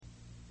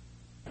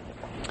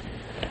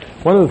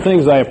One of the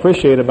things I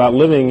appreciate about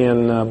living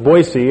in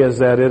Boise is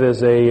that it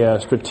is a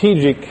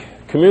strategic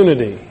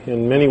community.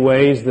 In many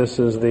ways, this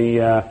is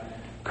the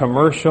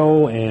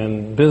commercial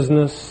and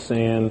business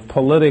and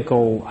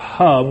political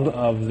hub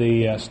of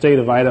the state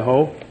of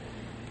Idaho.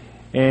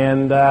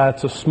 And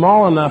it's a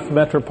small enough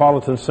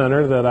metropolitan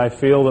center that I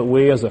feel that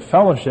we as a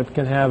fellowship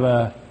can have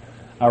a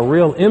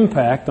real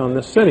impact on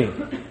this city.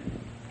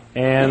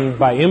 And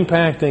by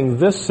impacting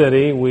this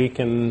city, we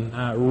can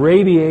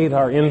radiate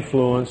our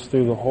influence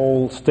through the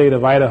whole state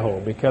of Idaho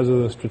because of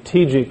the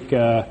strategic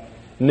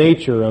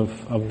nature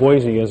of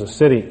Boise as a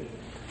city.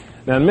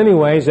 Now, in many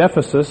ways,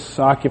 Ephesus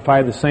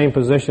occupied the same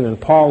position in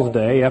Paul's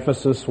day.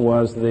 Ephesus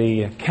was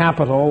the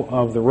capital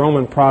of the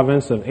Roman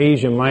province of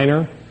Asia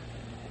Minor.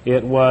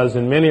 It was,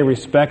 in many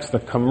respects, the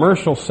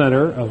commercial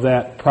center of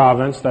that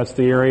province. That's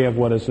the area of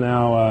what is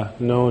now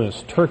known as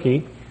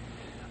Turkey.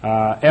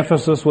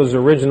 Ephesus was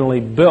originally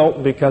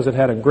built because it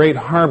had a great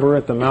harbor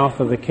at the mouth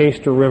of the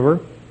Cayster River,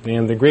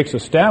 and the Greeks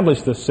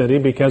established this city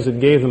because it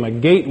gave them a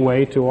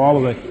gateway to all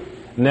of the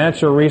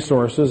natural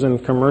resources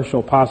and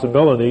commercial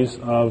possibilities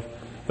of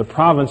the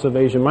province of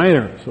Asia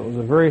Minor. So it was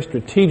a very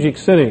strategic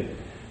city.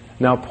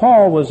 Now,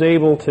 Paul was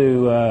able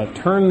to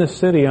turn this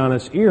city on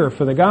its ear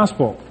for the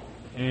gospel,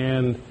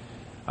 and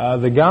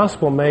the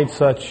gospel made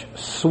such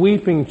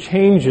sweeping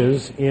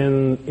changes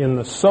in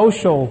the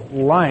social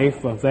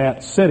life of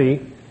that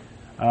city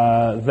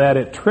that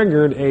it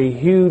triggered a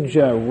huge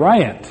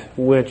riot,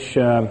 which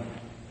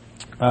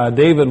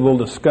David will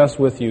discuss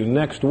with you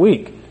next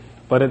week.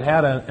 But it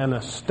had an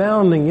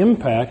astounding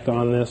impact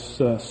on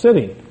this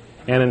city,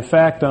 and in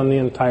fact on the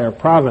entire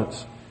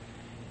province.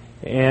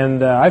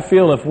 And I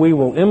feel if we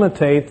will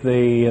imitate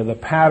the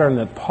pattern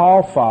that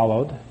Paul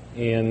followed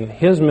in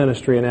his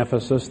ministry in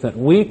Ephesus, that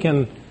we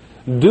can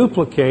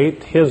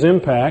duplicate his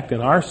impact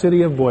in our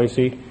city of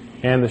Boise,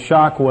 and the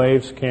shock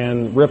waves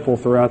can ripple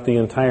throughout the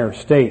entire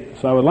state.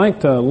 So I would like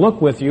to look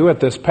with you at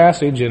this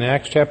passage in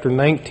Acts chapter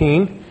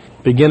 19,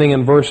 beginning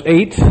in verse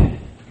 8,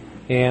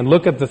 and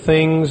look at the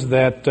things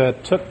that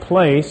took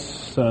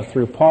place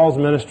through Paul's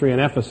ministry in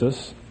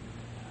Ephesus,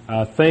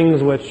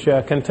 things which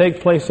can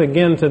take place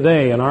again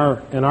today in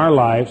our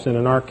lives and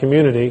in our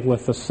community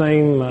with the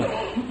same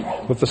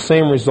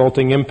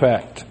resulting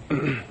impact.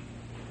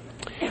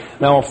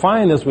 Now, we'll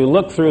find as we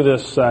look through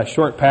this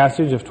short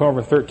passage of 12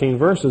 or 13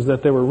 verses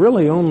that there were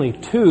really only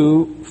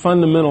two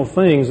fundamental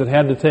things that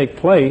had to take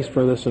place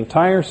for this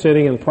entire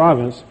city and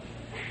province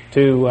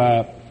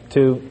to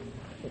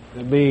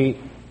be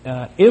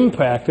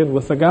impacted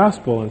with the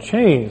gospel and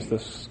changed.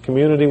 This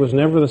community was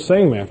never the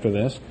same after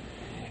this.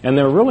 And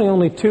there were really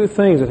only two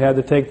things that had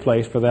to take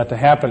place for that to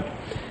happen.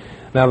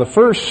 Now, the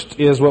first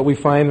is what we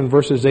find in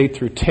verses 8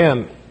 through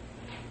 10.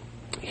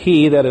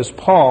 He, that is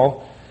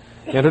Paul,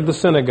 entered the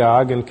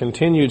synagogue and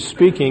continued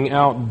speaking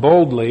out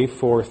boldly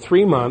for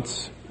 3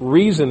 months,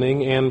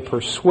 reasoning and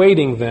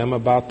persuading them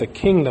about the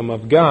kingdom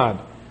of God.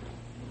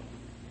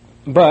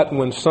 But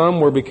when some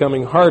were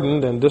becoming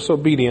hardened and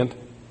disobedient,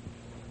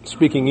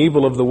 speaking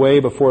evil of the way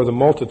before the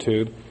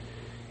multitude,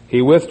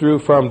 he withdrew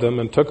from them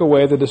and took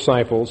away the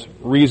disciples,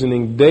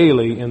 reasoning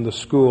daily in the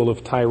school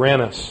of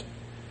Tyrannus.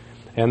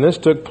 And this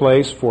took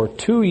place for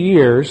 2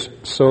 years,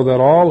 so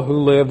that all who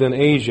lived in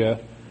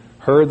Asia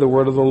heard the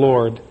word of the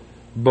Lord,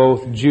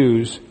 both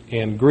Jews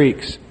and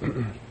Greeks.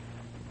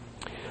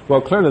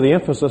 Well, clearly the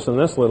emphasis in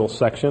this little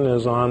section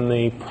is on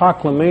the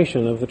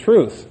proclamation of the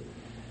truth.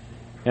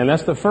 And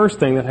that's the first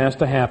thing that has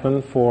to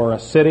happen for a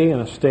city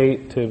and a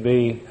state to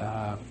be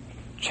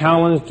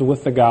challenged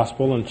with the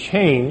gospel and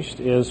changed,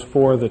 is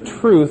for the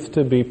truth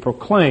to be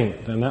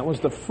proclaimed. And that was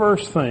the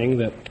first thing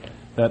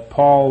that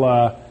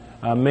Paul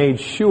made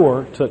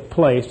sure took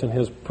place in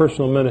his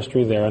personal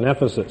ministry there in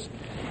Ephesus.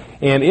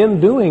 And in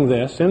doing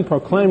this, in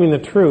proclaiming the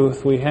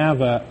truth, we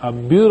have a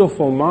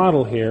beautiful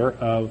model here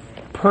of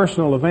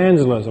personal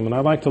evangelism. And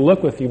I'd like to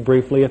look with you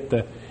briefly at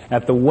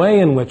the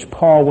way in which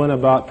Paul went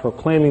about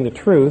proclaiming the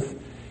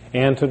truth,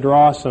 and to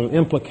draw some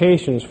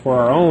implications for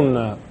our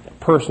own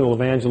personal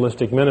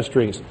evangelistic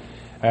ministries.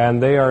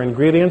 And they are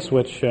ingredients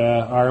which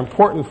are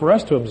important for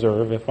us to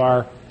observe if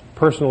our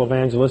personal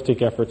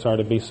evangelistic efforts are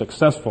to be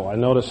successful. I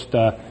noticed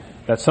that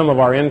some of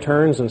our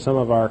interns and some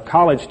of our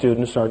college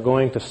students are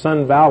going to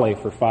Sun Valley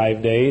for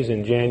 5 days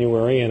in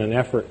January in an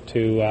effort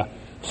to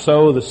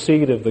sow the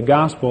seed of the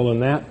gospel in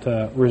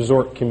that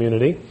resort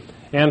community.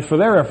 And for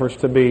their efforts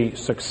to be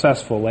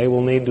successful, they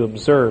will need to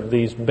observe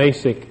these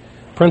basic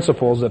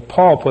principles that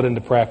Paul put into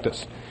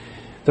practice.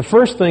 The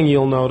first thing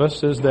you'll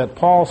notice is that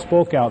Paul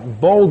spoke out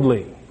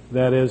boldly.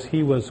 That is,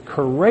 he was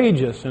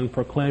courageous in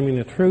proclaiming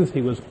the truth.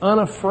 He was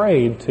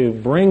unafraid to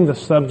bring the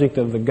subject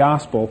of the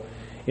gospel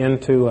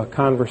into a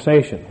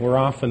conversation. We're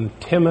often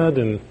timid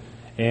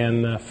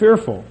and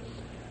fearful,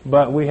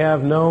 but we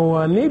have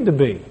no need to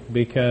be,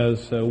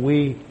 because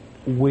we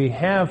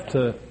have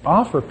to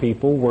offer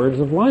people words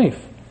of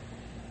life.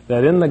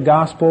 That in the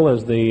gospel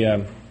is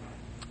the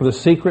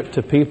secret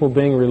to people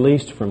being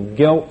released from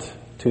guilt,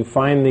 to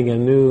finding a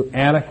new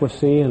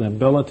adequacy and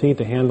ability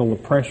to handle the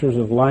pressures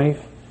of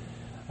life,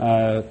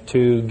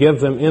 to give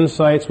them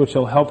insights which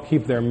will help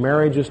keep their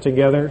marriages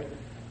together,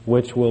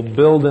 which will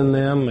build in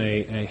them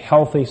a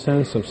healthy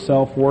sense of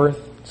self-worth,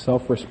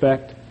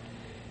 self-respect.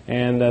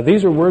 And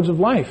these are words of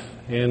life,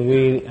 and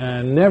we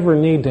never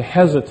need to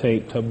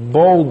hesitate to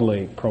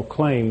boldly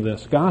proclaim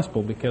this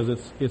gospel because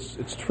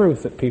it's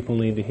truth that people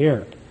need to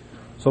hear.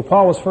 So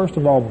Paul was first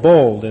of all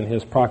bold in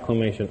his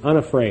proclamation,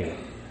 unafraid.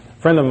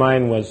 A friend of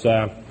mine was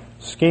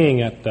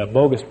skiing at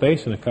Bogus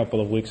Basin a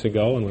couple of weeks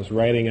ago and was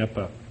riding up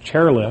a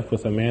chairlift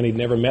with a man he'd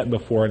never met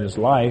before in his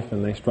life,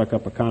 and they struck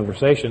up a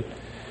conversation.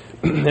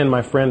 And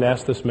my friend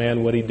asked this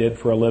man what he did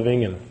for a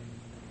living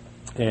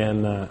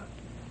and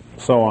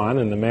so on,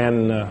 and the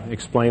man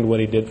explained what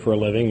he did for a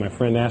living. My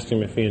friend asked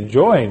him if he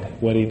enjoyed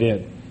what he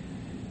did.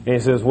 And he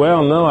says,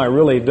 well, no, I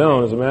really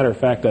don't. As a matter of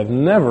fact, I've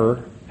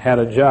never had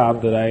a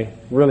job that I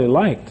really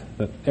liked,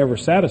 that ever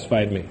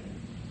satisfied me.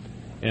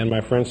 And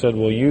my friend said,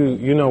 well,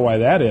 you know why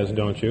that is,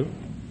 don't you?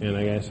 And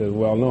the guy said,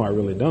 well, no, I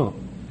really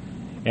don't.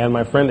 And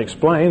my friend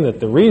explained that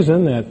the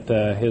reason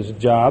that his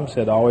jobs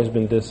had always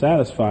been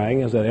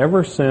dissatisfying is that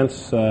ever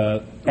since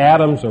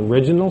Adam's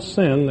original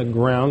sin, the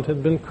ground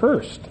had been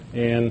cursed.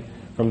 And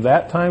from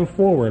that time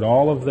forward,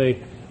 all of the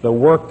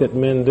work that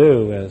men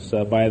do is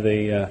by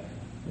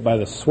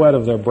the sweat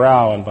of their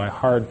brow and by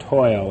hard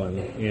toil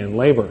and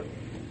labor.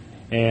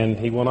 And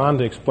he went on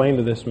to explain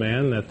to this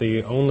man that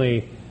the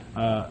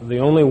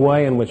only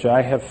way in which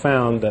I have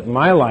found that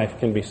my life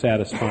can be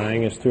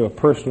satisfying is through a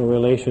personal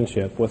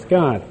relationship with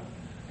God.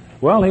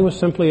 Well, he was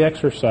simply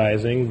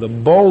exercising the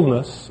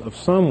boldness of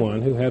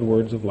someone who had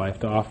words of life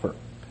to offer.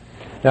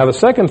 Now, the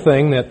second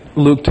thing that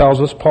Luke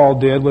tells us Paul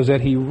did was that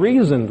he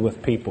reasoned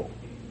with people.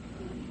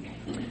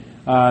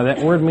 That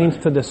word means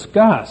to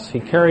discuss.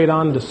 He carried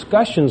on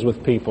discussions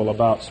with people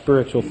about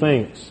spiritual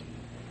things.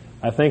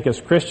 I think as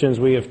Christians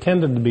we have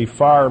tended to be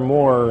far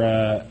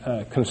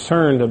more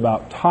concerned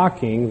about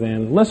talking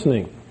than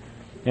listening.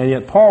 And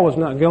yet Paul was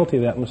not guilty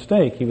of that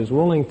mistake. He was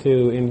willing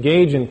to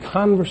engage in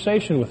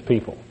conversation with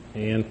people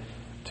and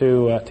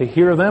to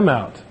hear them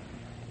out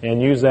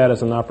and use that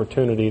as an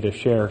opportunity to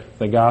share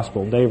the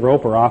gospel. Dave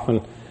Roper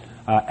often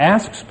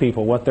asks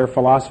people what their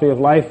philosophy of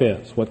life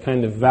is, what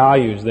kind of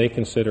values they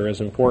consider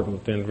as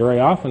important. And very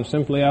often,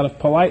 simply out of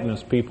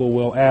politeness, people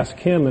will ask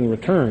him in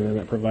return, and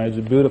it provides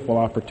a beautiful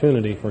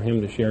opportunity for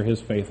him to share his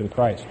faith in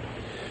Christ.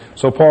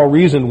 So Paul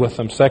reasoned with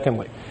them,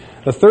 secondly.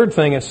 The third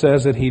thing it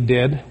says that he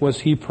did was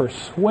he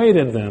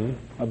persuaded them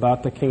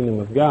about the kingdom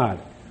of God.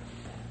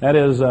 That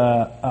is,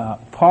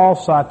 Paul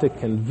sought to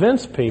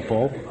convince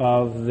people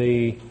of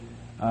the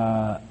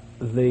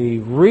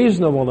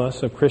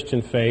reasonableness of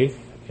Christian faith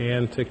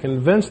and to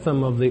convince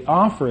them of the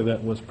offer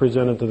that was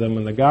presented to them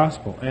in the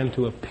gospel and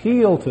to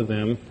appeal to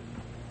them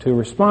to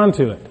respond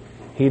to it.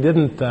 He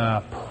didn't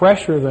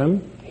pressure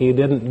them. He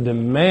didn't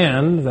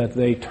demand that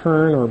they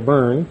turn or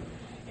burn.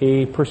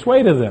 He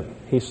persuaded them.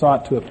 He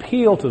sought to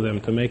appeal to them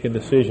to make a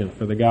decision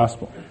for the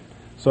gospel.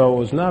 So it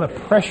was not a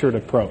pressured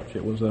approach.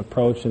 It was an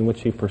approach in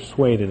which he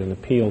persuaded and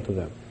appealed to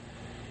them.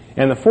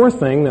 And the fourth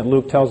thing that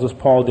Luke tells us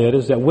Paul did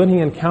is that when he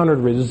encountered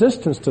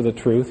resistance to the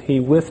truth, he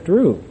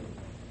withdrew.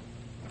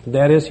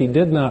 That is, he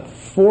did not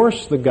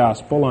force the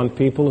gospel on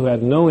people who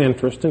had no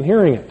interest in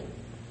hearing it.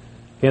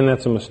 Again,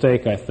 that's a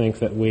mistake, I think,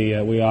 that we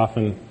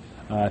often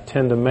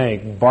tend to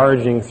make,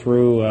 barging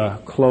through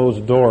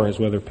closed doors,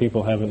 whether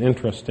people have an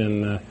interest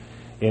in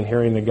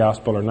hearing the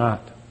gospel or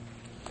not.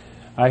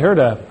 I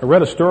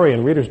read a story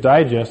in Reader's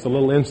Digest, a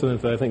little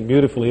incident that I think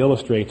beautifully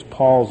illustrates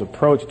Paul's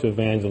approach to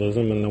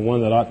evangelism and the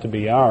one that ought to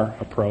be our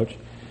approach.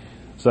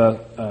 It's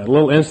a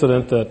little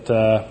incident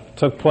that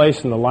took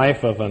place in the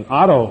life of an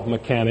auto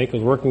mechanic who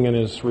was working in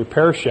his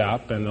repair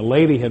shop, and the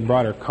lady had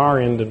brought her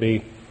car in to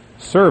be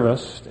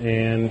serviced,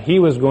 and he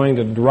was going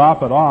to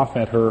drop it off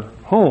at her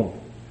home.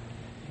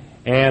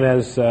 And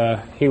as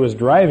he was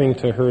driving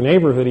to her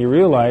neighborhood, he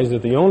realized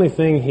that the only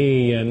thing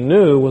he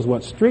knew was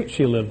what street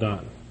she lived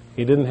on.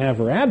 He didn't have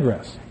her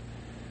address.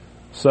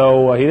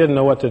 So he didn't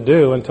know what to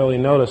do until he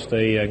noticed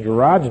a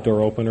garage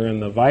door opener in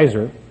the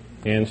visor.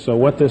 And so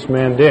what this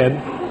man did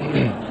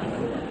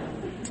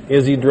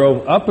is he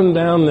drove up and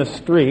down this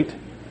street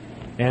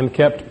and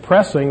kept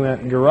pressing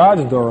that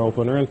garage door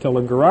opener until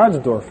the garage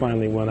door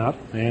finally went up,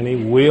 and he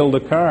wheeled the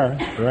car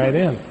right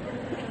in.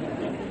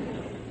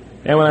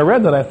 And when I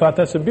read that, I thought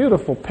that's a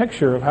beautiful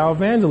picture of how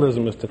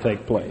evangelism is to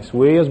take place.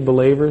 We as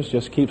believers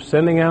just keep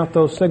sending out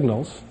those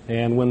signals,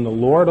 and when the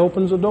Lord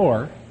opens a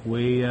door,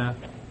 we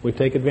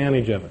take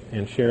advantage of it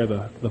and share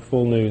the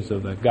full news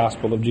of the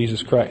gospel of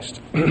Jesus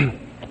Christ.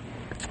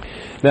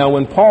 Now,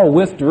 when Paul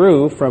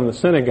withdrew from the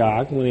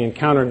synagogue, when he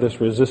encountered this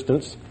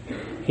resistance,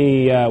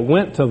 he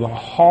went to the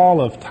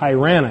hall of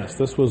Tyrannus.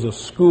 This was a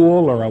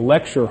school or a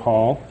lecture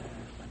hall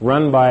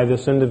run by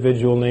this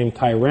individual named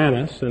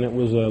Tyrannus, and it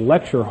was a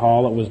lecture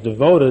hall that was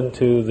devoted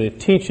to the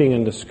teaching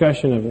and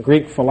discussion of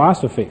Greek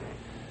philosophy.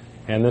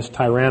 And this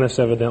Tyrannus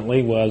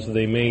evidently was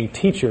the main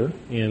teacher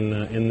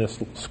in this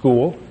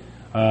school.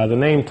 The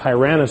name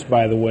Tyrannus,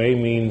 by the way,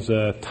 means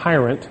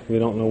tyrant. We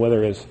don't know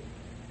whether his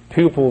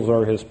pupils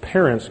or his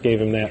parents gave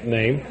him that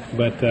name,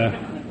 but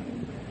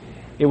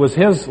It was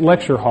his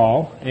lecture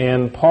hall,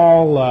 and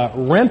Paul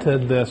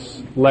rented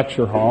this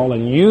lecture hall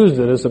and used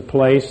it as a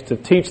place to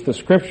teach the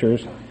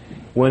Scriptures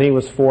when he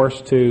was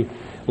forced to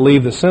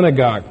leave the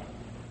synagogue.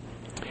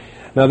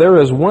 Now, there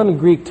is one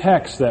Greek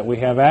text that we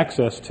have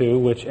access to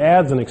which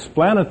adds an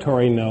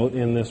explanatory note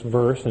in this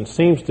verse and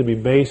seems to be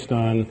based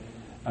on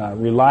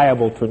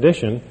reliable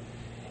tradition.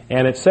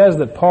 And it says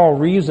that Paul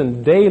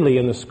reasoned daily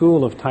in the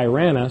school of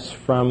Tyrannus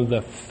from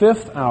the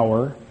 5th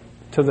hour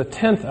to the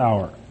 10th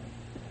hour.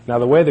 Now,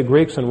 the way the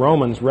Greeks and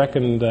Romans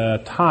reckoned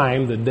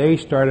time, the day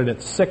started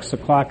at 6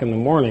 o'clock in the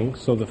morning,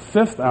 so the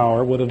 5th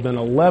hour would have been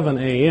 11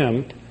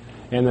 a.m.,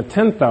 and the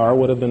 10th hour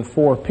would have been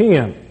 4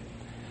 p.m.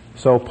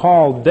 So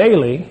Paul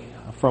daily,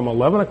 from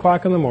 11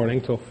 o'clock in the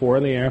morning till 4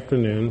 in the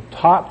afternoon,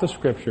 taught the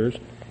Scriptures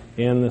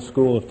in the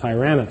school of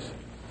Tyrannus.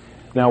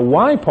 Now,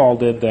 why Paul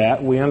did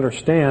that, we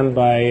understand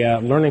by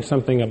learning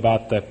something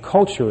about the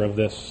culture of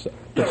this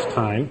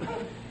time,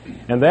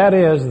 and that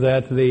is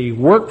that the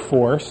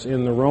workforce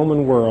in the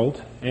Roman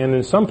world, and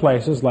in some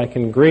places, like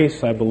in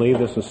Greece, I believe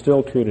this is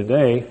still true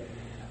today,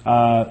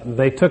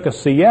 they took a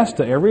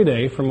siesta every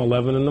day from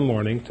 11 in the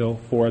morning till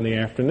 4 in the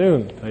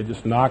afternoon. They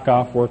just knock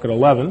off work at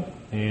 11,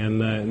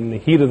 and in the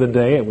heat of the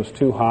day it was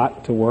too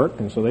hot to work,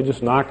 and so they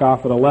just knock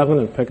off at 11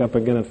 and pick up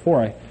again at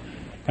 4. It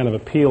kind of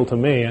appealed to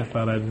me. I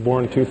thought I'd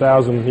born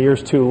 2,000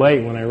 years too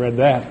late when I read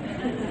that.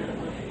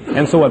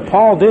 And so what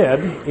Paul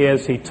did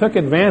is he took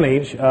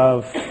advantage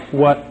of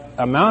what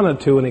amounted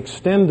to an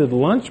extended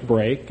lunch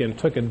break and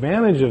took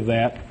advantage of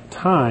that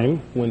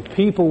time when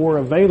people were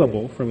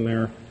available from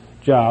their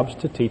jobs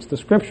to teach the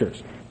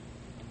Scriptures.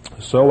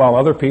 So while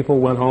other people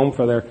went home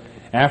for their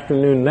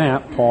afternoon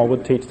nap, Paul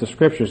would teach the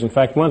Scriptures. In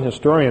fact, one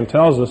historian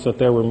tells us that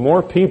there were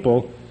more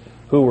people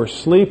who were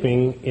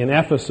sleeping in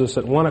Ephesus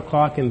at 1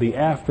 o'clock in the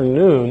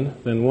afternoon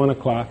than 1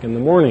 o'clock in the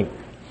morning.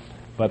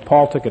 But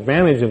Paul took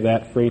advantage of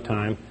that free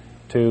time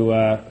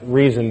to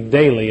reason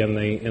daily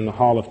in the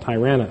hall of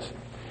Tyrannus.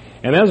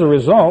 And as a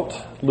result,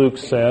 Luke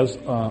says,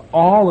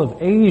 all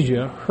of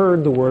Asia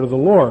heard the word of the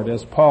Lord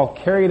as Paul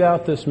carried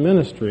out this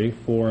ministry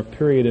for a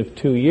period of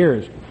 2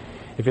 years.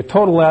 If you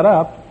total that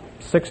up,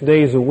 6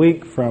 days a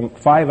week from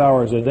 5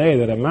 hours a day,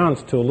 that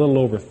amounts to a little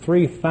over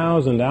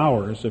 3,000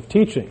 hours of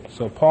teaching.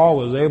 So Paul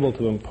was able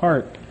to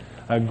impart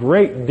a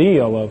great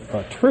deal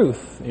of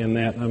truth in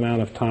that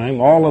amount of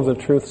time, all of the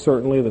truth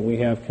certainly that we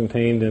have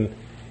contained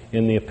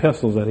in the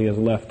epistles that he has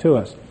left to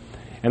us.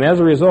 And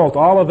as a result,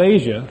 all of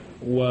Asia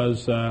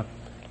was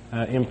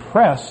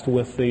impressed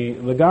with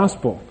the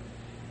gospel.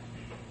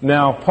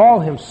 Now,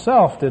 Paul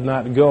himself did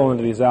not go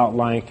into these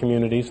outlying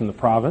communities in the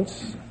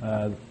province.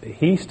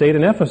 He stayed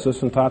in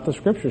Ephesus and taught the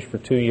Scriptures for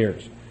 2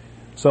 years.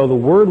 So the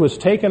word was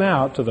taken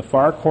out to the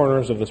far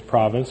corners of this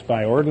province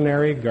by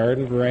ordinary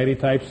garden variety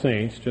type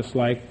saints, just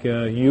like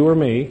you or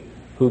me,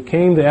 who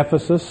came to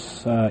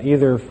Ephesus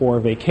either for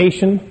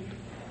vacation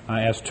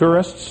as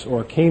tourists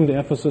or came to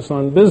Ephesus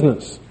on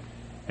business.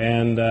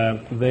 And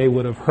they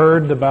would have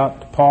heard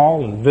about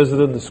Paul and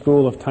visited the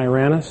school of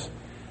Tyrannus,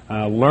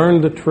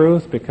 learned the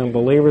truth, become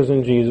believers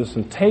in Jesus,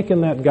 and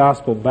taken that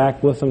gospel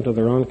back with them to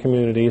their own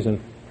communities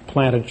and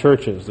planted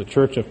churches. The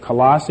church of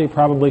Colossae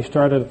probably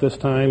started at this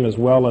time, as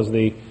well as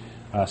the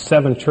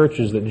 7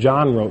 churches that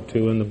John wrote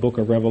to in the book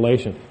of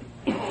Revelation.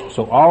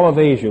 So all of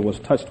Asia was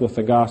touched with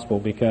the gospel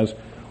because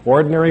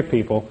ordinary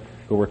people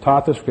who were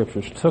taught the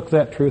Scriptures took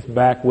that truth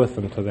back with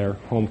them to their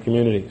home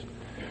communities.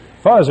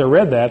 I thought as I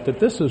read that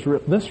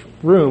this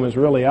room is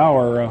really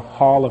our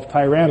hall of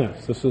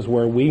Tyrannus. This is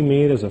where we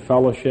meet as a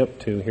fellowship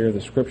to hear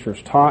the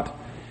Scriptures taught.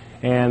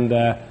 And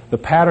the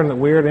pattern that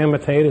we are to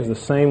imitate is the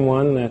same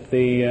one that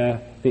the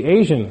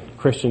Asian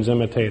Christians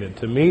imitated,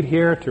 to meet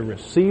here, to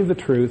receive the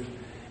truth,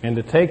 and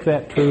to take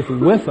that truth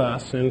with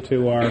us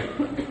into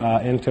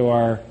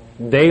our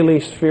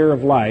daily sphere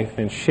of life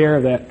and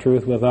share that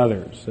truth with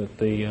others. At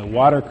the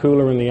water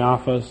cooler in the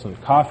office, on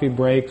coffee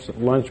breaks,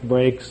 at lunch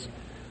breaks,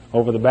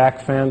 over the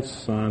back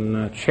fence,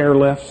 on chair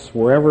lifts,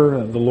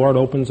 wherever the Lord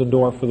opens a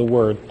door for the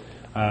Word,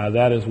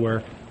 that is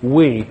where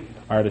we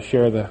are to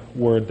share the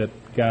Word that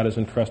God has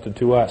entrusted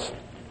to us.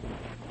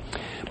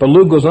 But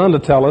Luke goes on to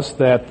tell us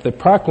that the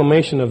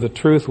proclamation of the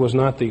truth was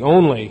not the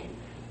only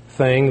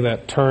thing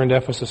that turned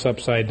Ephesus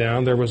upside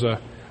down. There was a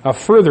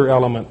further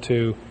element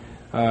to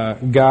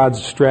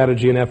God's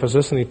strategy in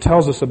Ephesus, and he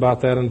tells us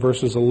about that in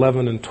verses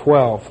 11 and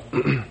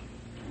 12.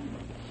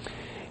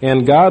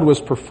 And God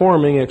was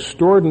performing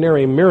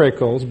extraordinary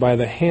miracles by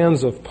the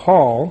hands of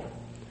Paul,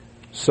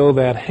 so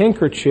that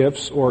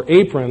handkerchiefs or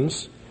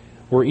aprons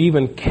were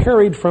even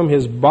carried from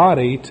his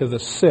body to the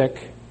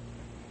sick,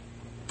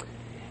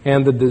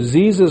 and the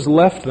diseases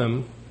left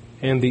them,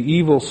 and the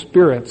evil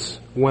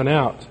spirits went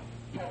out.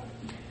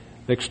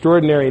 The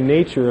extraordinary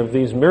nature of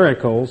these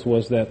miracles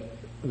was that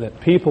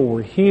people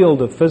were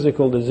healed of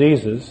physical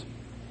diseases,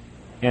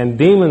 and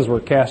demons were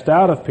cast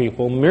out of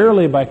people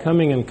merely by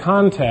coming in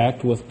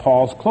contact with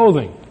Paul's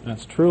clothing.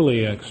 That's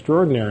truly an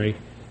extraordinary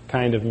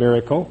kind of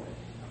miracle.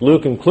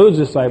 Luke includes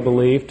this, I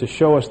believe, to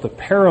show us the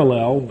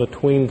parallel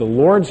between the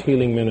Lord's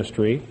healing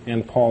ministry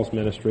and Paul's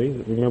ministry.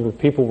 Remember,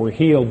 people were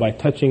healed by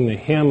touching the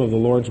hem of the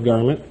Lord's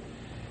garment.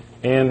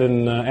 And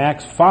in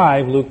Acts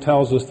 5, Luke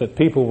tells us that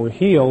people were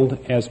healed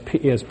as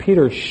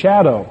Peter's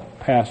shadow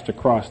passed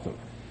across them.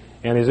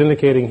 And he's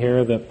indicating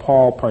here that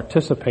Paul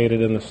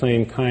participated in the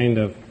same kind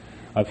of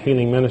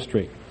healing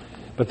ministry.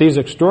 But these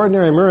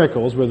extraordinary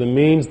miracles were the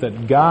means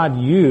that God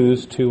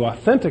used to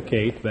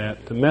authenticate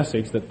that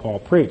message that Paul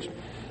preached.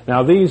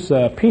 Now, these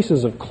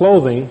pieces of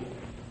clothing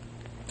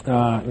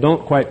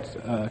don't quite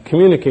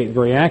communicate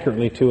very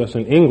accurately to us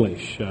in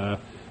English.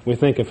 We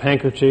think of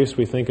handkerchiefs,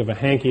 we think of a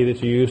hanky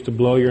that you use to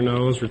blow your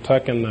nose or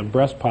tuck in the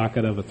breast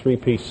pocket of a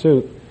three-piece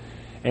suit.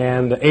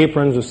 And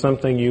aprons is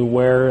something you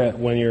wear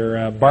when you're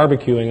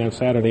barbecuing on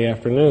Saturday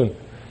afternoon.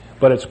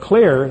 But it's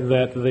clear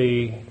that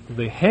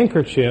the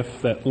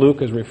handkerchief that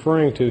Luke is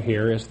referring to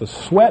here is the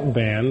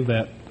sweatband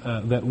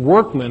that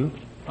workmen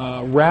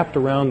wrapped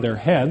around their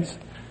heads,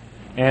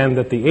 and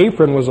that the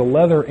apron was a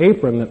leather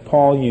apron that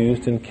Paul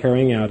used in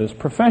carrying out his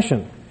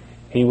profession.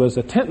 He was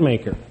a tent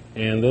maker,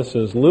 and this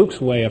is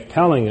Luke's way of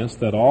telling us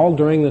that all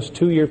during this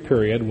 2-year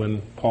period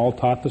when Paul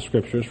taught the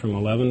Scriptures from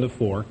 11 to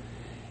 4,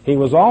 he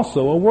was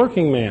also a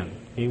working man.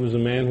 He was a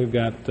man who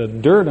got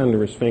dirt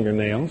under his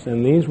fingernails,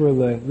 and these were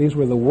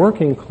the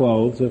working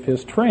clothes of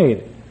his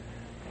trade.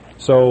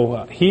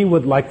 So he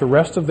would, like the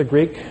rest of the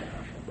Greek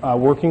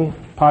working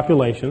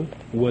population,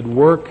 would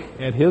work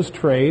at his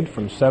trade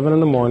from 7 in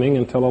the morning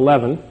until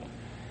 11,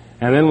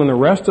 and then when the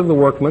rest of the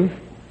workmen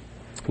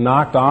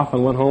knocked off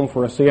and went home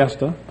for a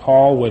siesta,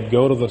 Paul would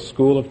go to the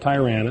school of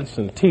Tyrannus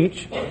and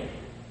teach.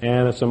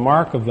 And it's a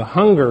mark of the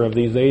hunger of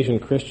these Asian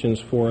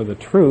Christians for the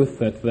truth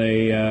that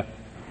they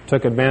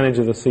took advantage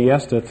of the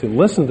siesta to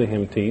listen to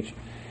him teach.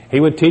 He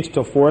would teach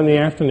till 4 in the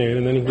afternoon,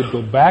 and then he would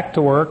go back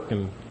to work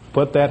and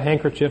put that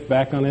handkerchief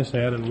back on his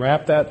head and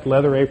wrap that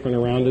leather apron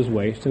around his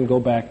waist and go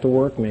back to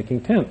work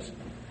making tents.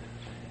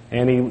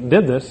 And he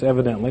did this,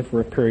 evidently, for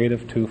a period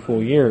of 2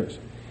 full years.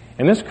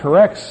 And this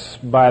corrects,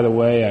 by the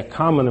way, a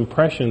common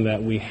impression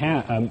that we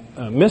have,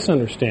 a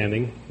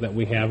misunderstanding that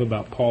we have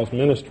about Paul's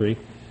ministry.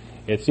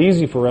 It's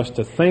easy for us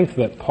to think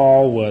that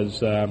Paul was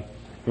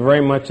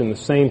very much in the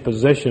same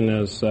position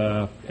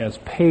as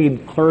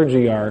paid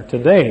clergy are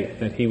today,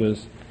 that he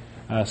was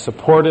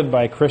supported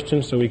by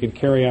Christians so he could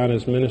carry on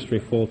his ministry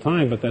full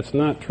time, but that's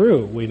not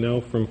true. We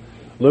know from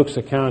Luke's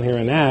account here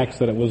in Acts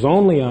that it was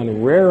only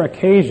on rare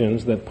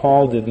occasions that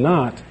Paul did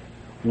not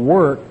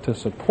work to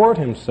support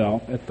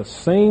himself at the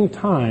same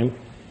time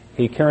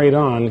he carried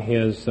on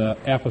his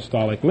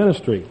apostolic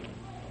ministry.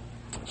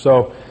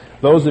 So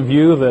those of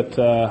you that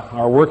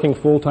are working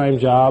full-time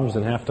jobs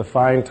and have to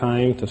find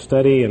time to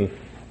study and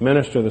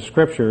minister the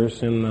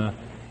Scriptures in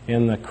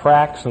the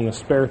cracks and the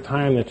spare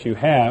time that you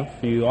have,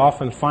 you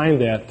often find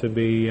that to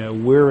be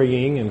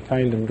wearying and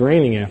kind of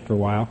draining after a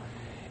while.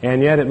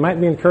 And yet it might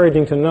be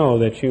encouraging to know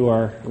that you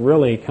are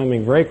really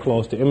coming very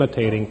close to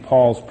imitating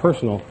Paul's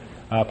personal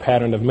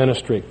pattern of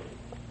ministry.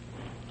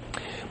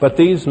 But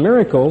these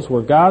miracles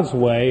were God's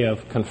way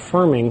of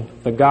confirming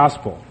the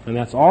gospel, and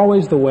that's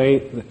always the way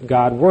that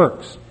God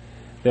works.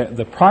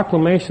 The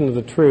proclamation of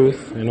the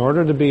truth, in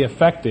order to be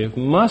effective,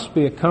 must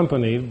be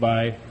accompanied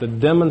by the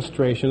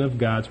demonstration of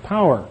God's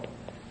power.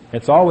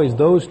 It's always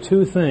those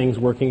two things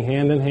working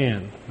hand in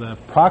hand. The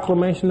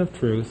proclamation of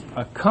truth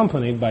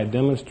accompanied by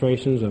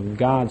demonstrations of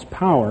God's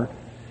power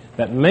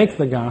that make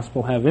the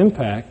gospel have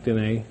impact in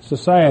a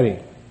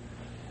society.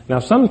 Now,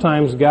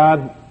 sometimes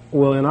God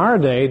will in our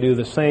day do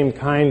the same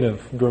kind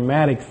of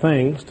dramatic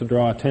things to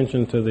draw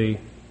attention to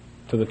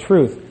the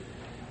truth.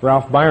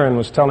 Ralph Byron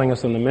was telling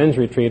us in the men's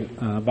retreat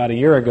about a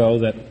year ago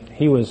that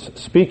he was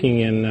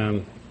speaking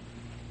in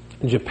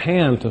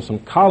Japan to some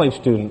college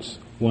students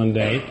one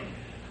day,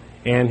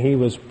 and he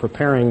was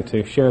preparing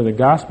to share the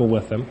gospel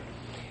with them,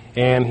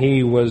 and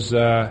he was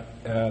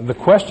the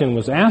question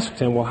was asked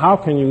him, well, how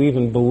can you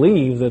even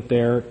believe that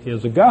there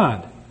is a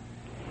God?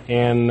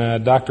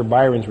 And Dr.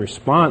 Byron's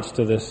response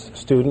to this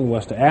student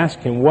was to ask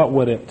him, what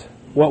would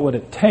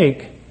it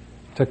take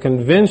to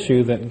convince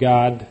you that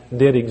God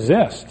did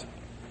exist?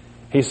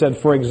 He said,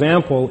 for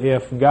example,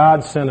 if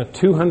God sent a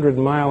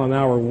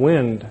 200-mile-an-hour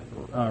wind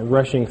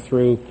rushing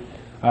through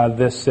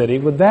this city,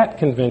 would that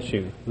convince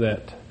you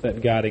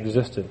that God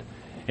existed?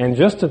 And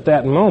just at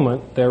that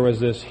moment, there was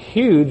this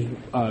huge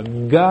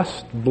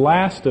gust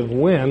blast of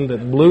wind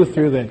that blew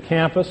through that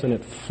campus, and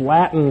it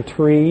flattened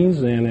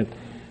trees, and it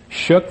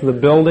shook the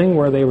building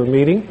where they were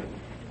meeting.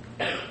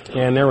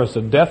 And there was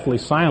a deathly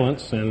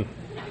silence, and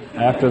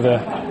after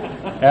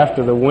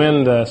the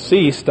wind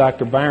ceased,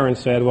 Dr. Byron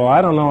said, well,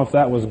 I don't know if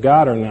that was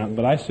God or not,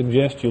 but I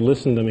suggest you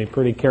listen to me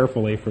pretty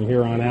carefully from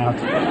here on out.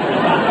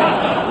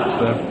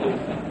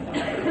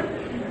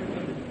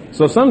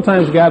 So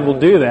sometimes God will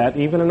do that,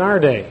 even in our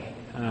day.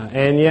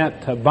 And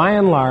yet, by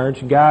and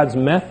large, God's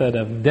method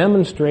of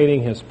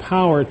demonstrating His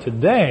power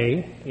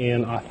today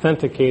in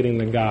authenticating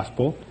the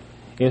gospel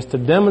is to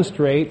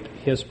demonstrate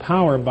His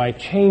power by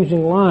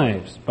changing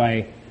lives,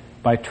 by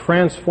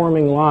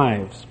transforming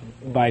lives,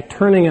 by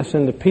turning us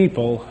into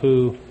people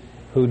who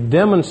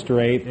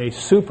demonstrate a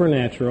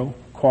supernatural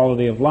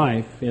quality of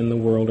life in the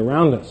world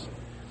around us.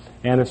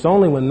 And it's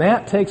only when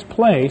that takes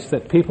place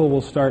that people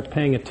will start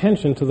paying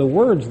attention to the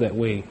words that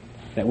we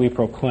that we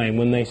proclaim,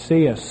 when they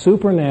see a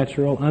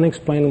supernatural,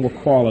 unexplainable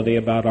quality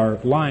about our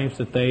lives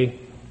that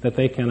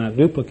they cannot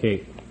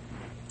duplicate.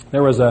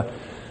 There was the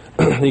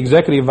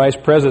executive vice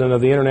president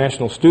of the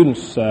International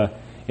Students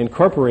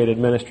Incorporated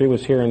Ministry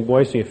was here in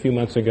Boise a few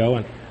months ago,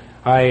 and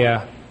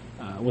I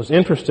was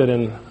interested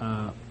in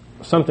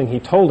something he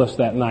told us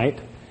that night,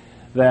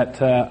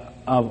 that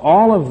of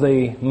all of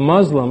the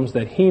Muslims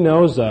that he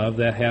knows of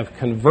that have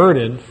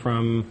converted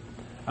from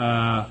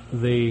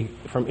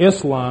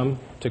Islam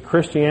to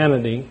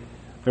Christianity,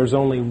 there's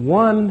only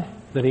one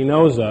that he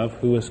knows of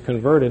who was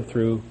converted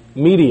through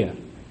media,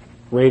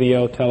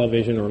 radio,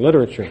 television, or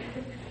literature.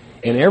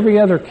 In every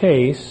other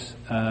case,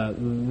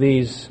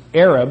 these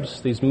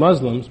Arabs, these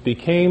Muslims,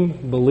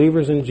 became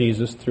believers in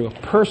Jesus through a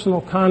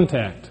personal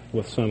contact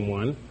with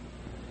someone,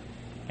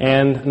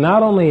 and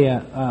not only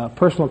a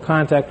personal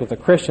contact with a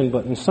Christian,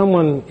 but in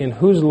someone in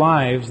whose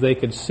lives they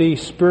could see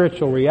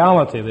spiritual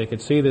reality. They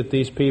could see that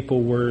these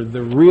people were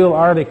the real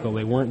article.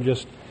 They weren't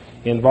just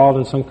involved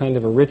in some kind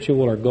of a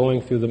ritual or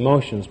going through the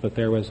motions, but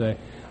there was a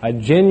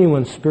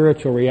genuine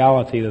spiritual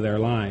reality to their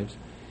lives.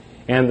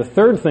 And the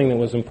third thing that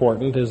was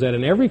important is that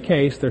in every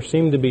case there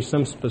seemed to be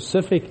some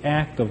specific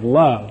act of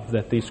love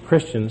that these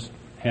Christians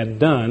had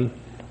done,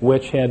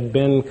 which had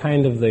been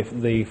kind of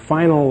the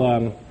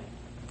final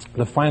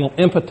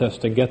impetus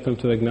to get them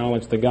to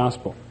acknowledge the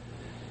gospel.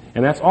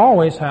 And that's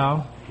always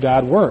how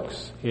God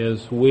works,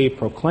 is we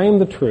proclaim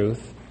the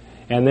truth,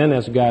 and then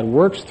as God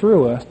works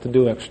through us to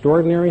do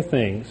extraordinary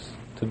things,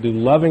 to do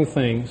loving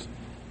things,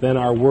 then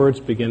our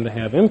words begin to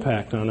have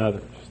impact on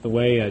others. The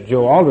way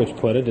Joe Aldrich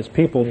put it is,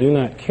 people do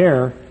not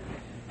care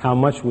how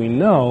much we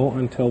know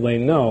until they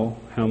know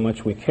how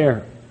much we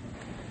care.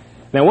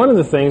 Now, one of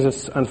the things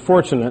that's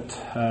unfortunate,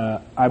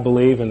 I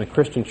believe, in the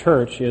Christian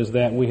church is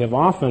that we have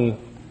often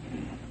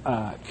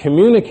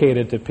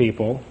communicated to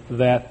people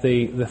that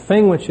the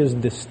thing which is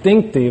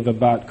distinctive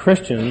about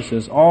Christians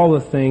is all the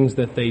things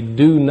that they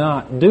do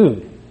not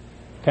do,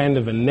 kind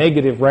of a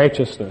negative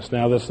righteousness.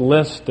 Now, this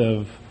list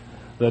of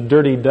the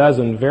dirty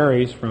dozen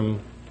varies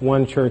from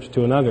one church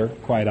to another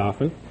quite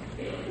often,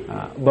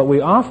 but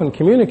we often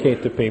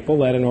communicate to people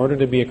that in order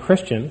to be a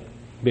Christian,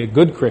 be a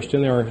good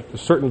Christian, there are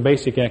certain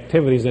basic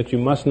activities that you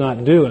must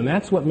not do, and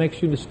that's what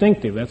makes you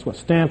distinctive. That's what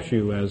stamps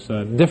you as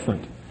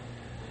different.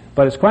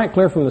 But it's quite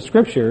clear from the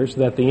Scriptures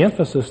that the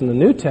emphasis in the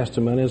New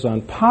Testament is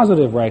on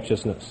positive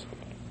righteousness.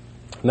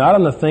 Not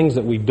on the things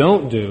that we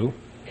don't do,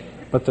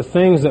 but the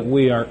things that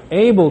we are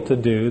able to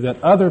do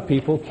that other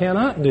people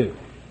cannot do.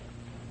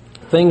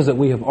 Things that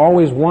we have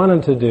always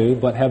wanted to do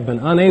but have been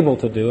unable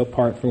to do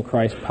apart from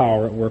Christ's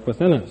power at work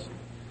within us.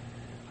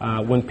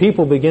 When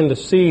people begin to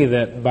see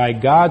that by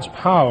God's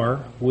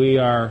power we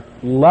are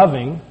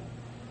loving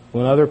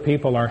when other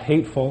people are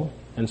hateful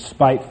and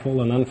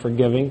spiteful and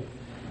unforgiving,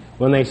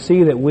 when they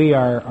see that we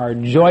are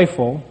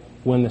joyful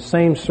when the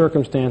same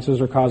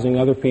circumstances are causing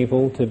other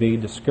people to be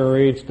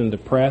discouraged and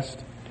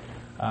depressed,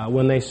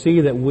 when they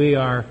see that we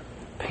are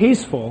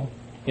peaceful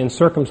in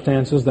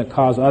circumstances that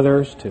cause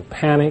others to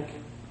panic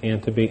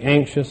and to be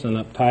anxious and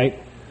uptight,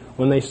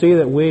 when they see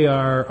that we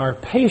are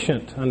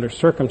patient under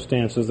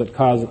circumstances that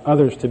cause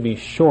others to be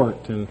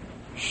short and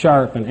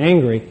sharp and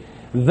angry,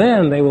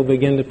 then they will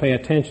begin to pay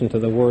attention to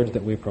the words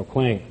that we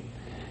proclaim.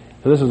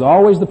 So this is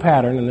always the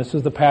pattern, and this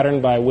is the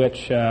pattern by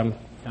which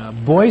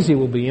Boise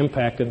will be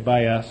impacted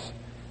by us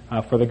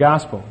for the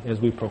gospel, as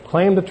we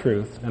proclaim the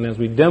truth and as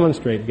we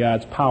demonstrate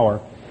God's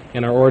power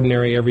in our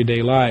ordinary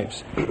everyday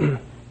lives.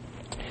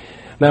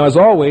 Now, as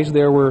always,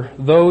 there were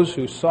those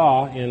who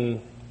saw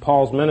in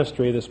Paul's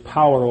ministry this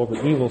power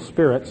over evil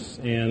spirits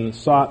and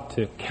sought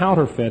to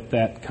counterfeit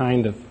that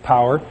kind of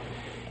power,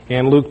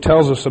 and Luke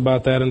tells us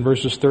about that in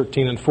verses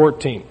 13 and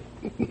 14.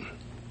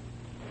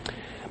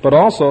 But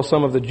also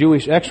some of the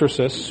Jewish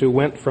exorcists who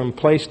went from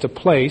place to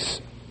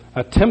place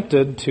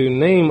attempted to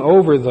name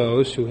over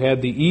those who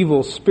had the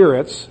evil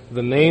spirits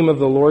the name of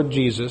the Lord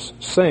Jesus,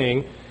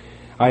 saying,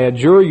 "I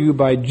adjure you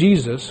by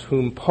Jesus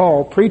whom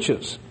Paul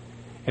preaches."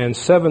 And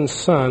 7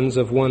 sons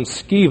of one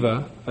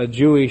Sceva, a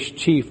Jewish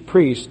chief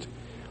priest,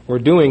 were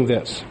doing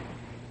this.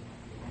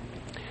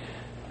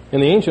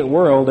 In the ancient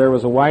world, there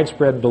was a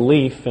widespread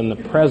belief in the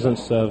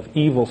presence of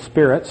evil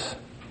spirits,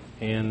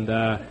 and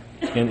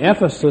in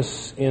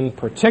Ephesus in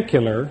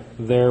particular,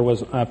 there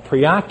was a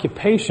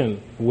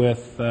preoccupation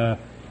with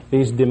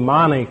these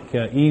demonic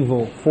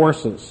evil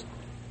forces.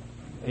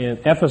 And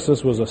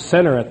Ephesus was a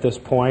center at this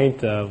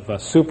point of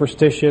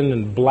superstition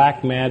and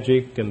black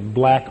magic and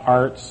black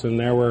arts, and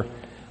there were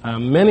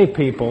many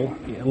people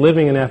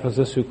living in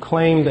Ephesus who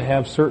claimed to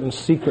have certain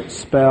secret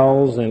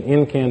spells and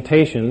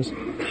incantations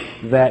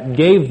that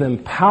gave them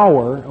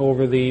power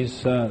over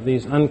these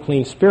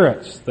unclean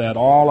spirits that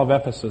all of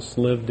Ephesus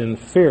lived in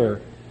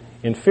fear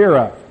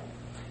of.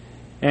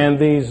 And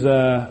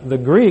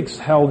the Greeks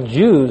held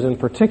Jews in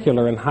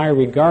particular in high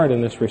regard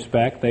in this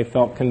respect. They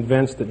felt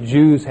convinced that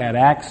Jews had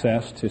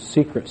access to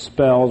secret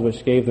spells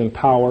which gave them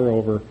power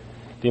over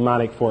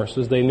demonic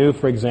forces. They knew,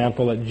 for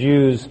example, that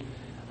Jews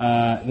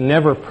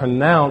never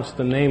pronounced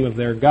the name of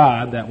their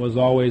God. That was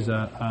always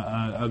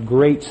a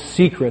great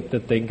secret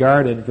that they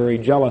guarded very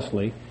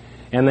jealously.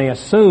 And they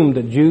assumed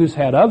that Jews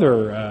had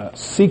other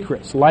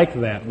secrets like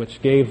that,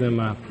 which gave them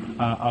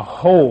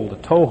a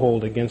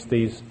toehold against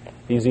these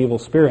evil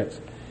spirits.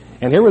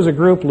 And here was a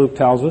group, Luke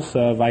tells us,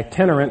 of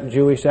itinerant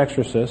Jewish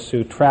exorcists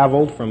who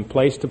traveled from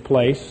place to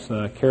place,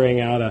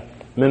 carrying out a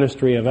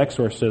ministry of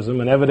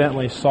exorcism, and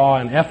evidently saw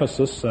in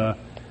Ephesus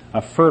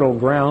a fertile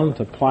ground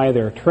to ply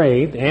their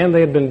trade, and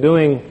they had been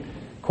doing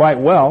quite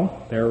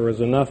well. There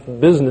was enough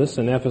business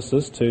in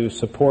Ephesus to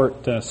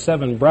support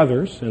 7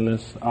 brothers in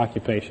this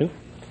occupation.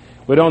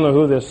 We don't know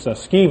who this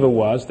Sceva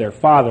was, their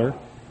father.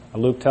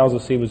 Luke tells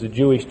us he was a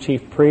Jewish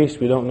chief priest.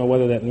 We don't know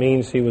whether that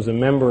means he was a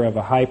member of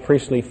a high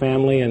priestly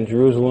family in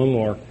Jerusalem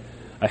or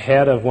a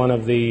head of one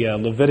of the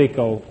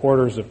Levitical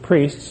orders of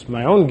priests.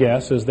 My own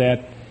guess is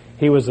that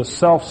he was a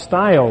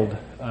self-styled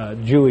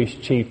Jewish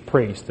chief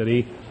priest, that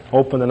he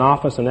opened an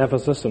office in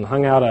Ephesus and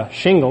hung out a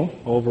shingle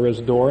over his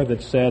door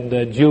that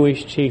said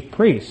Jewish chief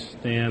priest.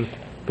 And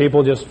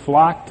people just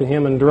flocked to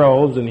him in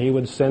droves, and he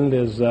would send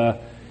his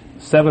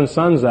 7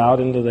 sons out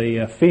into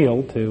the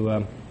field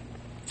to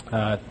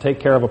take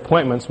care of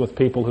appointments with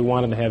people who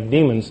wanted to have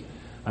demons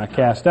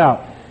cast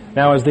out.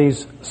 Now, as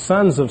these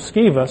sons of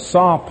Sceva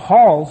saw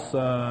Paul's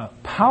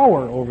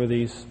power over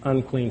these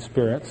unclean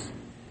spirits,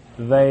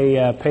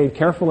 they paid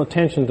careful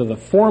attention to the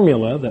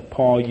formula that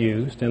Paul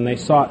used, and they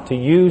sought to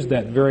use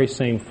that very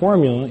same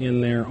formula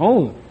in their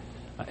own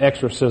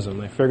exorcism.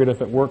 They figured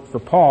if it worked for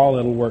Paul,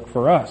 it'll work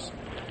for us.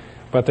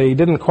 But they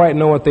didn't quite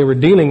know what they were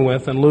dealing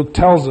with, and Luke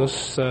tells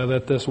us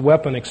that this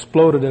weapon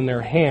exploded in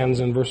their hands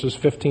in verses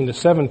 15 to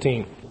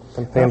 17.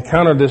 They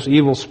encountered this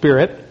evil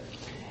spirit,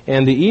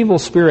 and the evil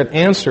spirit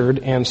answered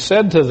and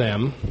said to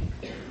them,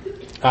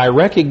 I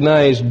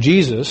recognize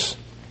Jesus,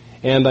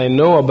 and I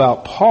know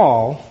about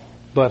Paul,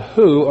 but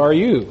who are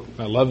you?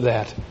 I love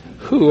that.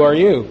 Who are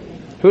you?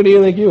 Who do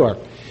you think you are?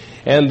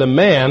 And the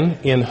man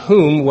in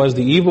whom was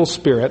the evil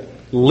spirit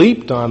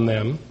leaped on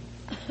them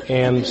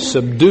and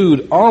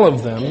subdued all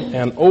of them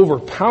and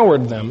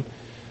overpowered them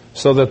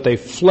so that they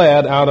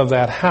fled out of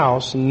that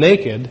house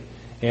naked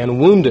and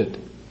wounded.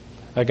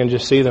 I can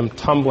just see them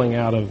tumbling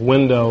out of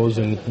windows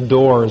and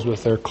doors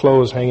with their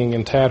clothes hanging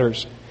in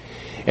tatters.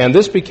 And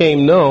this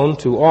became known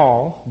to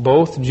all,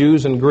 both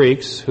Jews and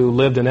Greeks, who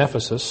lived in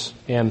Ephesus,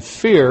 and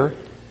fear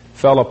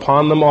fell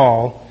upon them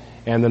all,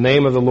 and the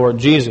name of the Lord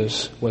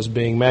Jesus was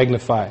being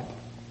magnified.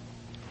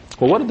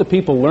 Well, what did the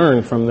people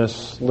learn from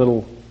this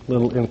little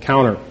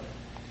encounter?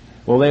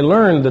 Well, they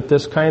learned that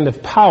this kind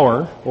of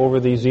power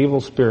over these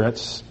evil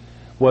spirits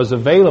was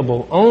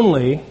available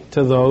only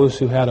to those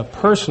who had a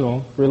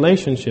personal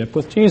relationship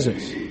with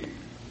Jesus.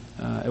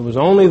 It was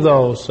only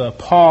those,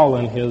 Paul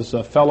and his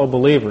fellow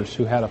believers,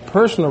 who had a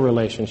personal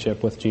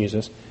relationship with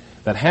Jesus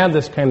that had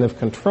this kind of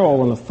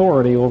control and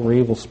authority over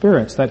evil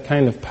spirits. That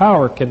kind of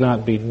power could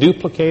not be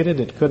duplicated.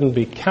 It couldn't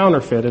be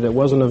counterfeited. It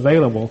wasn't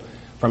available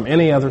from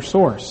any other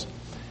source.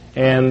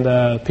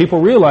 And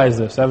people realized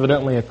this.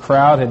 Evidently, a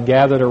crowd had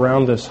gathered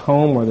around this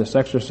home where this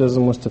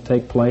exorcism was to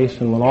take place,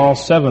 and when all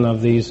 7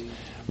 of these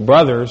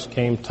brothers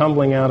came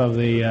tumbling out of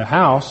the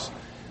house,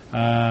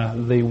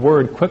 the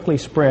word quickly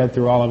spread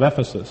through all of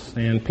Ephesus,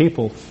 and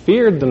people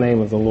feared the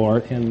name of the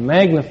Lord and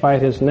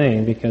magnified His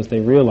name because they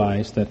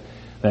realized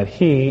that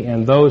He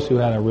and those who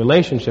had a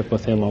relationship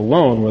with Him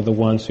alone were the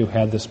ones who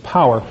had this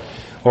power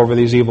over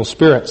these evil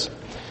spirits.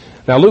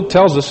 Now, Luke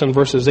tells us in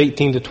verses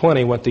 18 to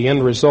 20 what the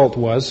end result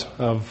was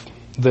of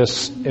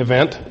this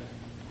event.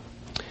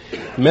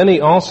 Many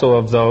also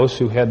of those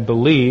who had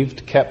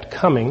believed kept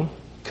coming,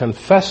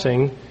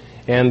 confessing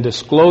and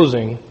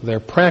disclosing their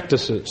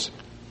practices.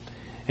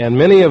 And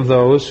many of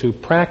those who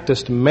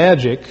practiced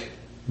magic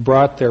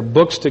brought their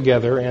books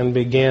together and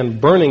began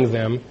burning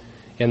them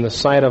in the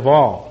sight of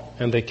all.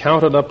 And they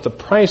counted up the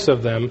price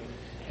of them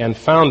and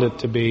found it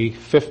to be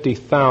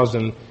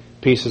 50,000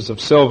 pieces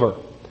of silver.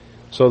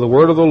 So the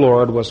word of the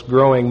Lord was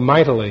growing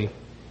mightily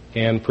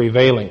and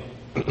prevailing.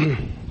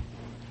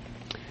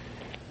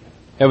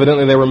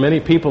 Evidently, there were many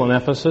people in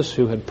Ephesus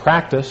who had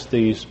practiced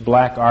these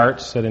black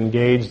arts, had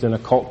engaged in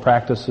occult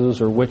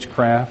practices or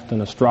witchcraft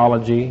and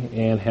astrology,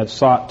 and had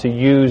sought to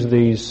use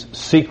these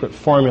secret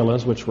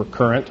formulas which were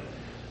current.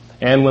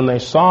 And when they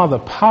saw the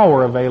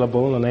power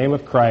available in the name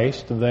of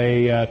Christ,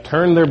 they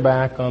turned their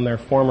back on their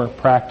former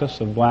practice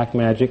of black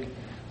magic,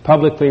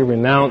 publicly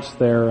renounced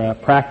their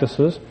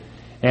practices,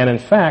 and in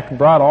fact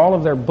brought all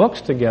of their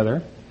books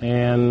together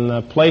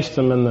and placed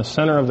them in the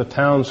center of the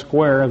town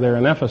square there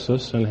in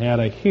Ephesus and had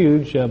a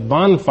huge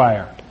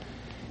bonfire.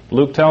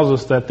 Luke tells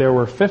us that there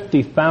were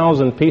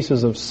 50,000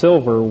 pieces of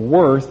silver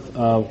worth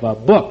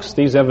of books.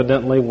 These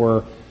evidently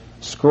were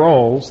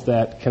scrolls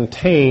that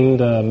contained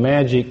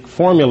magic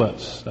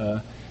formulas.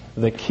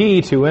 The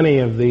key to any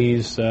of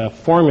these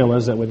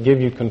formulas that would give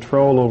you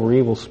control over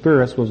evil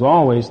spirits was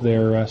always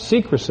their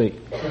secrecy.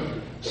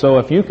 So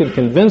if you could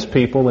convince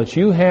people that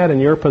you had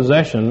in your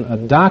possession a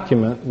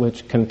document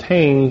which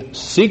contained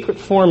secret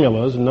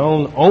formulas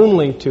known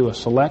only to a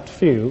select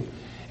few,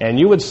 and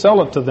you would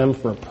sell it to them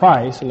for a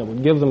price, and it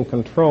would give them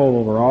control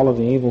over all of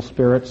the evil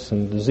spirits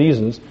and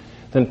diseases,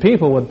 then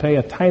people would pay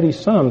a tidy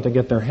sum to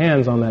get their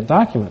hands on that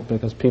document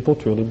because people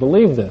truly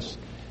believe this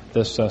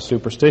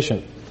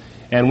superstition.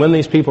 And when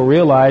these people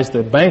realized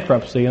the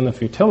bankruptcy and the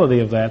futility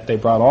of that, they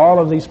brought all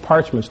of these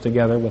parchments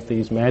together with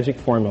these magic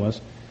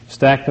formulas,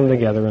 stacked them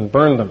together, and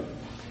burned them.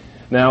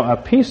 Now, a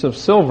piece of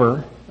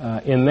silver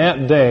in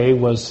that day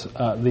was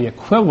the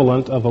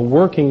equivalent of a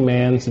working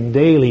man's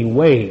daily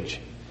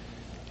wage.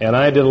 And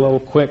I did a little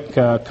quick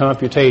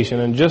computation,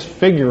 and just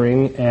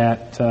figuring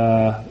at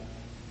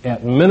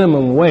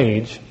minimum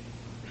wage,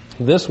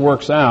 this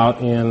works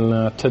out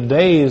in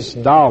today's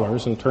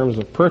dollars in terms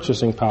of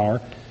purchasing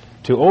power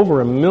to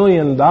over $1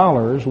 million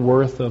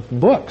worth of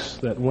books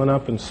that went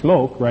up in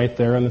smoke right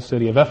there in the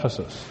city of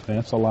Ephesus.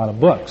 That's a lot of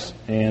books,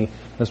 and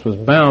this was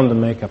bound to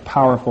make a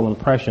powerful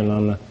impression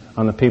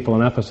on the people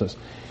in Ephesus.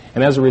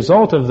 And as a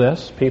result of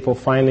this, people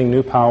finding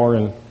new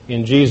power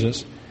in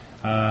Jesus,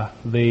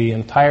 the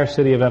entire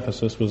city of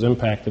Ephesus was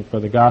impacted for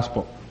the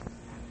gospel.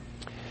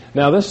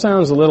 Now, this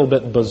sounds a little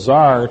bit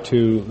bizarre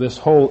to this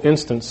whole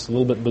instance, a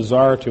little bit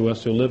bizarre to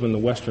us who live in the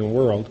Western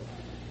world.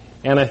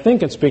 And I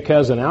think it's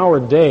because in our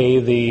day,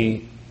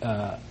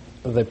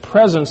 the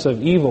presence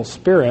of evil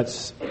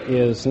spirits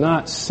is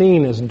not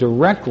seen as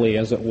directly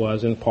as it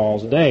was in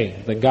Paul's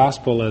day. The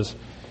gospel has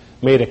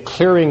made a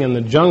clearing in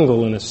the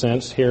jungle, in a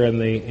sense, here in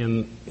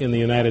the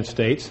United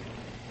States.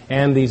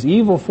 And these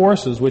evil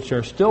forces, which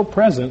are still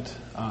present,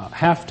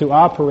 have to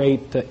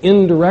operate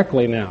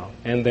indirectly now.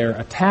 And their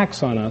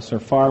attacks on us are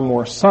far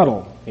more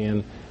subtle.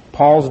 In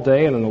Paul's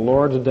day and in the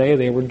Lord's day,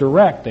 they were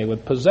direct. They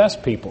would possess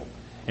people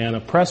and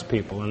oppress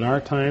people. In our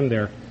time,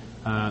 their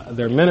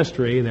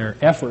ministry, their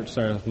efforts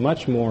are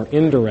much more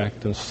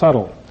indirect and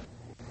subtle.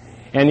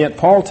 And yet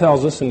Paul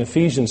tells us in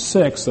Ephesians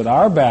 6 that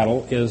our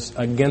battle is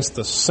against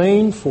the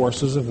same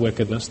forces of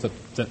wickedness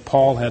that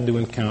Paul had to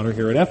encounter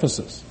here at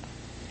Ephesus.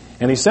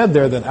 And he said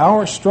there that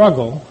our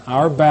struggle,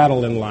 our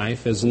battle in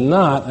life, is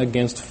not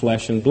against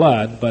flesh and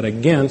blood, but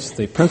against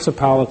the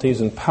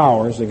principalities and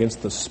powers,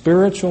 against the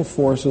spiritual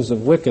forces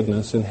of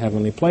wickedness in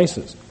heavenly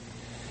places.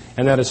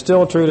 And that is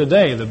still true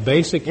today. The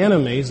basic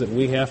enemies that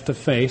we have to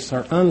face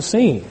are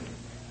unseen.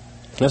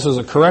 This is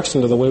a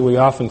correction to the way we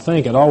often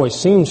think. It always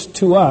seems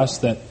to us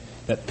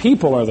that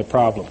people are the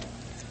problem.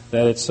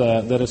 That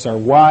it's our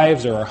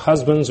wives or our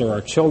husbands or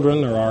our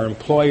children or our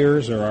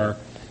employers or our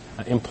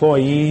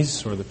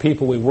employees or the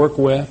people we work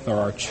with or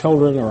our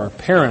children or our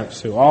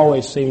parents who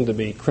always seem to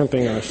be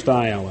crimping our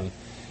style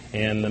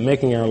and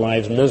making our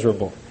lives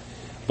miserable.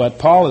 But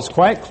Paul is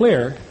quite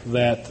clear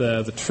that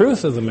the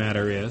truth of the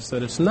matter is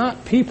that it's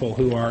not people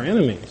who are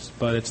enemies,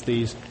 but it's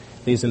these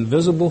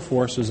invisible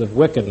forces of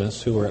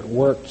wickedness who are at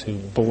work to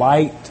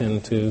blight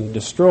and to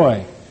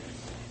destroy.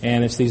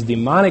 And it's these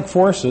demonic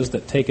forces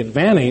that take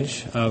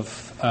advantage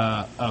of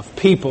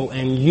people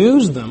and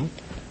use them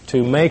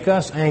to make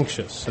us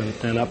anxious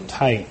and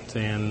uptight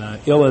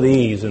and ill at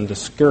ease and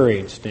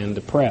discouraged and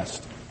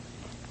depressed.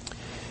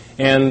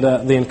 And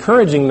the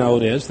encouraging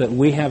note is that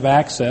we have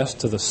access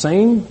to the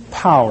same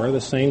power,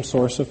 the same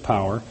source of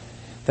power,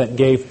 that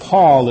gave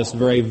Paul this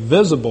very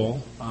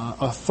visible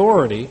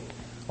authority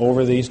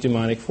over these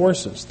demonic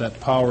forces.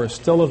 That power is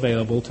still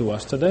available to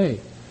us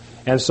today.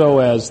 And so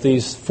as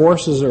these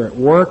forces are at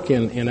work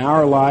in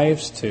our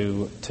lives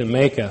to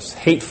make us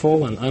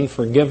hateful and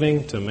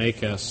unforgiving, to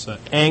make us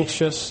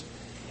anxious,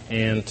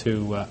 and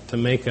to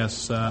make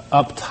us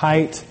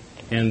uptight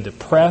and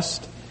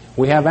depressed,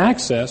 we have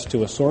access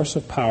to a source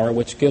of power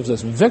which gives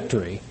us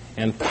victory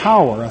and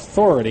power,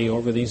 authority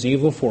over these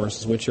evil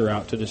forces which are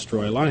out to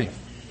destroy life.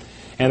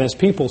 And as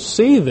people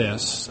see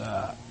this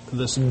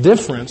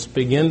difference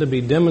begin to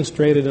be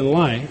demonstrated in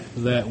life,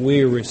 that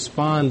we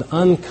respond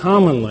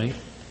uncommonly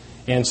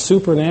and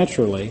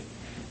supernaturally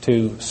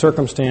to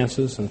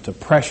circumstances and to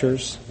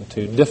pressures and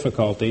to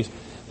difficulties,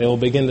 they will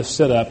begin to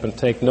sit up and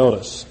take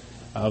notice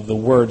of the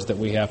words that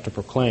we have to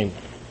proclaim.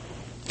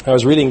 I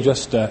was reading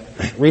just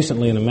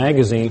recently in a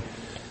magazine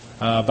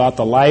about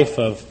the life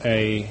of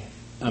a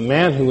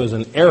man who was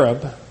an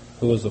Arab,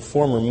 who was a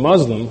former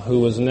Muslim,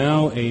 who was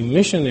now a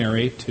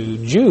missionary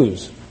to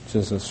Jews, which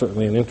is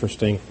certainly an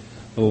interesting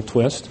little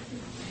twist.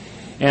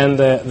 And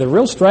the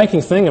real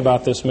striking thing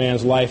about this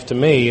man's life to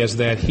me is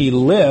that he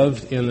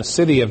lived in the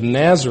city of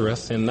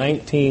Nazareth in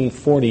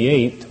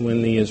 1948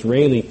 when the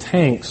Israeli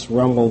tanks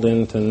rumbled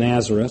into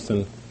Nazareth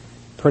and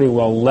pretty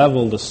well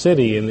leveled the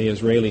city in the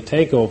Israeli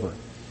takeover.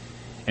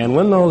 And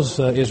when those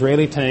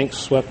Israeli tanks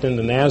swept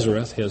into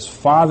Nazareth, his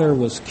father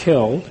was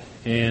killed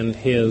and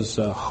his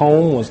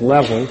home was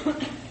leveled,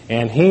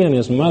 and he and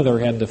his mother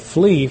had to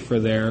flee for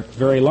their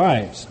very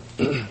lives.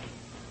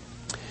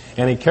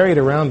 And he carried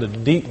around a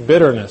deep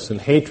bitterness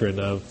and hatred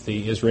of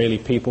the Israeli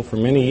people for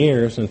many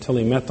years until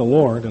he met the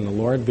Lord, and the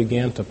Lord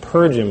began to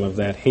purge him of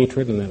that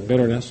hatred and that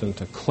bitterness and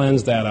to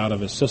cleanse that out of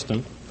his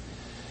system.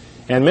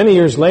 And many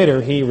years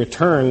later, he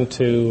returned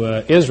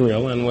to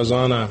Israel and was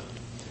on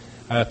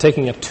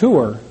taking a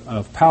tour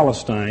of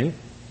Palestine,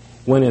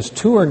 when his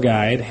tour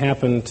guide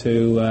happened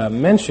to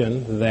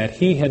mention that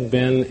he had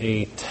been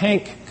a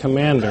tank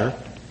commander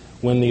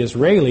when the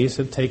Israelis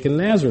had taken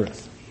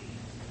Nazareth.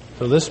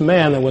 So this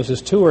man that was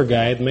his tour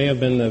guide may have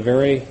been the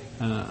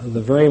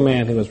very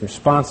man who was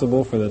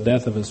responsible for the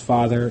death of his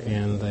father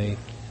and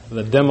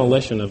the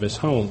demolition of his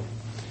home.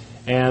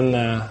 And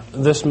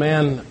this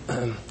man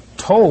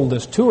told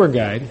this tour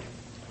guide,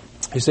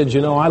 he said,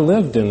 "You know, I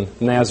lived in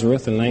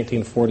Nazareth in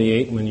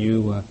 1948 when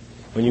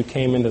you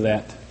came into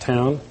that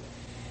town.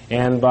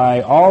 And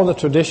by all the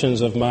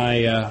traditions of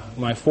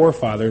my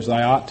forefathers,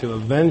 I ought to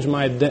avenge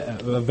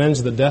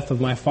the death of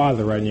my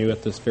father on you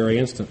at this very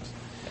instant.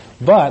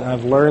 But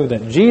I've learned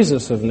that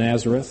Jesus of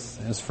Nazareth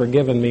has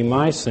forgiven me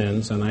my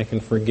sins, and I can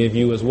forgive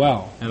you as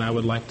well. And I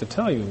would like to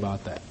tell you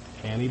about that."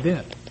 And he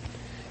did.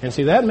 And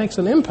see, that makes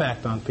an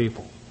impact on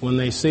people when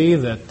they see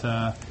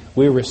that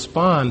we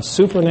respond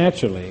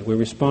supernaturally. We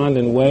respond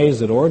in ways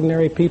that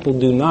ordinary people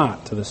do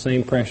not to the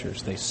same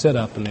pressures. They sit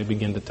up and they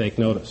begin to take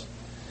notice.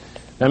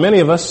 Now, many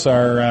of us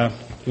are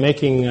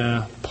making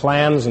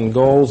plans and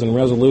goals and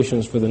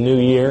resolutions for the new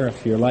year.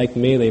 If you're like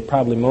me, they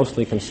probably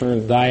mostly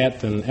concern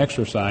diet and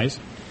exercise.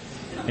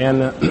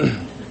 And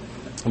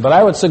but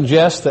I would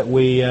suggest that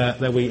we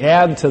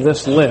add to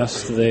this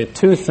list the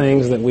two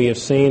things that we have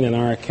seen in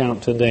our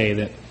account today,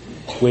 that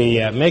we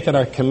make it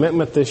our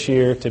commitment this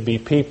year to be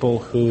people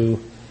who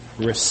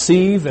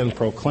receive and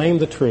proclaim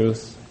the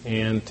truth,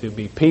 and to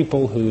be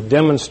people who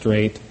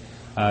demonstrate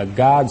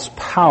God's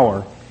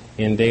power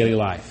in daily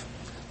life.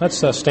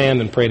 Let's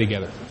stand and pray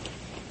together.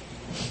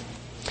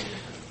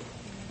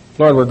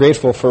 Lord, we're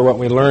grateful for what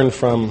we learned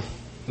from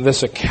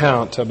this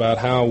account about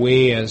how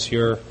we as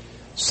your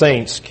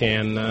saints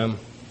can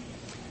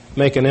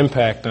make an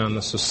impact on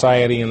the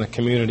society and the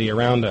community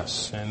around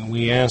us. And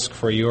we ask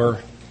for your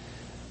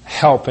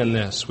help in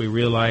this. We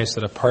realize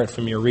that apart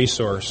from your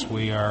resource,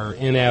 we are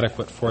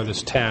inadequate for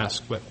this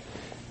task. But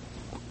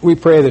we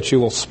pray that you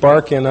will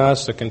spark in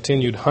us a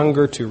continued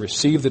hunger to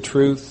receive the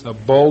truth, a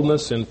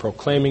boldness in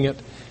proclaiming it,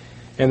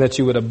 and that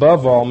you would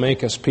above all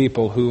make us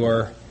people who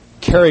are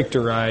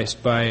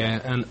characterized by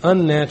an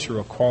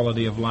unnatural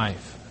quality of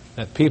life,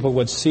 that people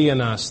would see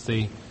in us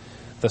the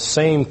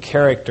same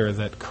character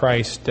that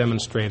Christ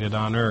demonstrated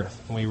on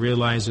earth. We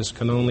realize this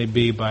can only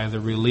be by the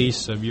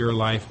release of your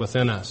life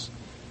within us.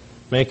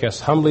 Make us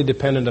humbly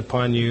dependent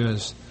upon you,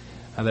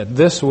 that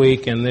this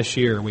week and this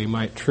year we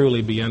might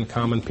truly be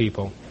uncommon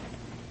people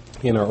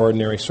in our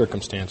ordinary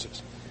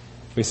circumstances.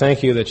 We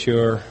thank you that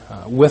you're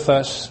with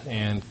us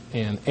and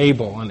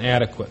able and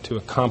adequate to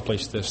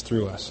accomplish this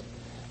through us.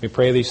 We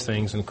pray these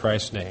things in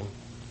Christ's name.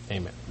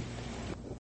 Amen.